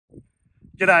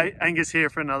G'day, Angus here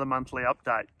for another monthly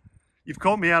update. You've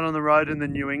caught me out on the road in the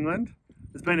New England.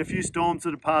 There's been a few storms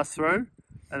that have passed through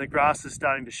and the grass is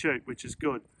starting to shoot, which is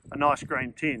good, a nice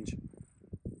green tinge.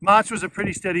 March was a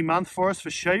pretty steady month for us for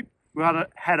sheep. We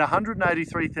had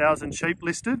 183,000 sheep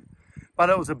listed, but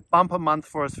it was a bumper month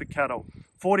for us for cattle.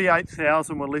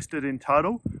 48,000 were listed in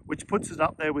total, which puts us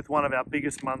up there with one of our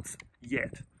biggest months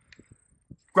yet.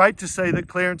 Great to see that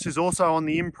clearance is also on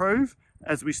the improve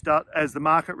as the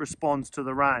market responds to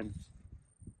the rain.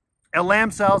 Our lamb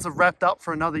sales have wrapped up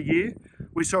for another year.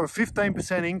 We saw a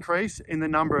 15% increase in the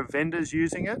number of vendors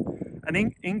using it,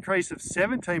 an increase of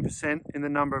 17% in the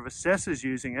number of assessors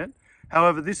using it.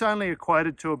 However, this only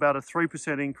equated to about a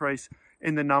 3% increase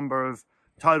in the number of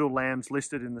total lambs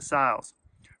listed in the sales.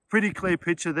 Pretty clear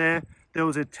picture there. There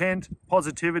was intent,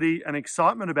 positivity and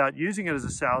excitement about using it as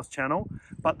a sales channel,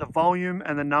 but the volume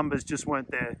and the numbers just weren't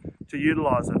there to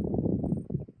utilise it.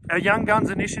 Our Young Guns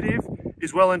initiative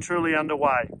is well and truly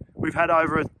underway. We've had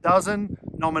over a dozen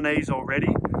nominees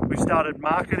already. We've started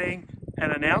marketing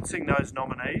and announcing those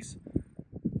nominees.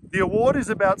 The award is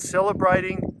about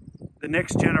celebrating the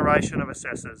next generation of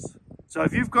assessors. So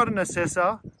if you've got an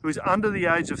assessor who is under the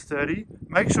age of 30,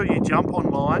 make sure you jump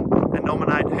online and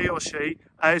nominate he or she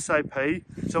ASAP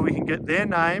so we can get their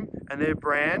name and their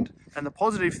brand and the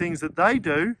positive things that they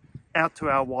do out to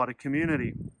our wider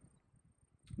community.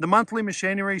 The monthly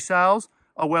machinery sales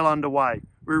are well underway.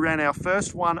 We ran our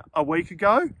first one a week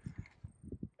ago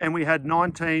and we had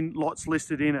 19 lots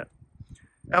listed in it.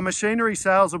 Our machinery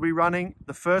sales will be running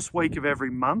the first week of every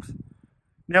month.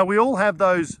 Now we all have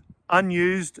those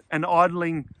unused and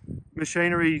idling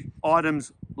machinery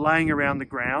items laying around the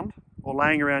ground or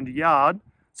laying around your yard.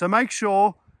 So make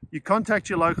sure you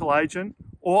contact your local agent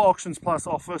or Auctions Plus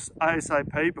office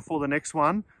ASAP before the next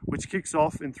one, which kicks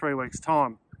off in 3 weeks'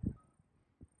 time.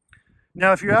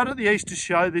 Now, if you're out at the Easter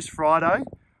show this Friday,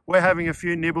 we're having a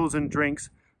few nibbles and drinks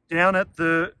down at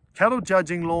the cattle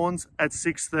judging lawns at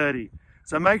 6:30.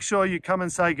 So make sure you come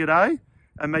and say g'day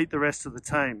and meet the rest of the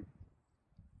team.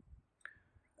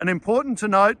 And important to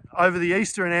note, over the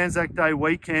Easter and Anzac Day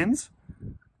weekends,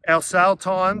 our sale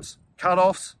times,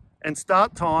 cut-offs and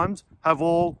start times have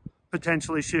all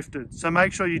potentially shifted. So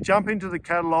make sure you jump into the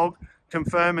catalogue,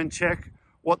 confirm and check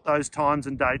what those times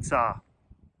and dates are.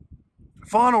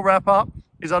 Final wrap up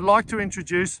is I'd like to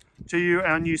introduce to you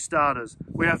our new starters.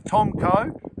 We have Tom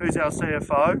Coe, who's our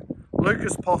CFO,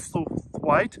 Lucas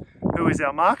Postlethwaite, who is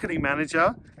our marketing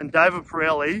manager, and David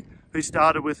Pirelli, who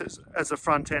started with us as a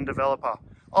front-end developer.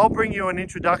 I'll bring you an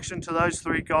introduction to those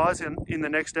three guys in the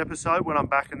next episode when I'm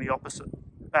back in the office.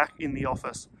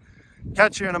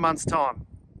 Catch you in a month's time.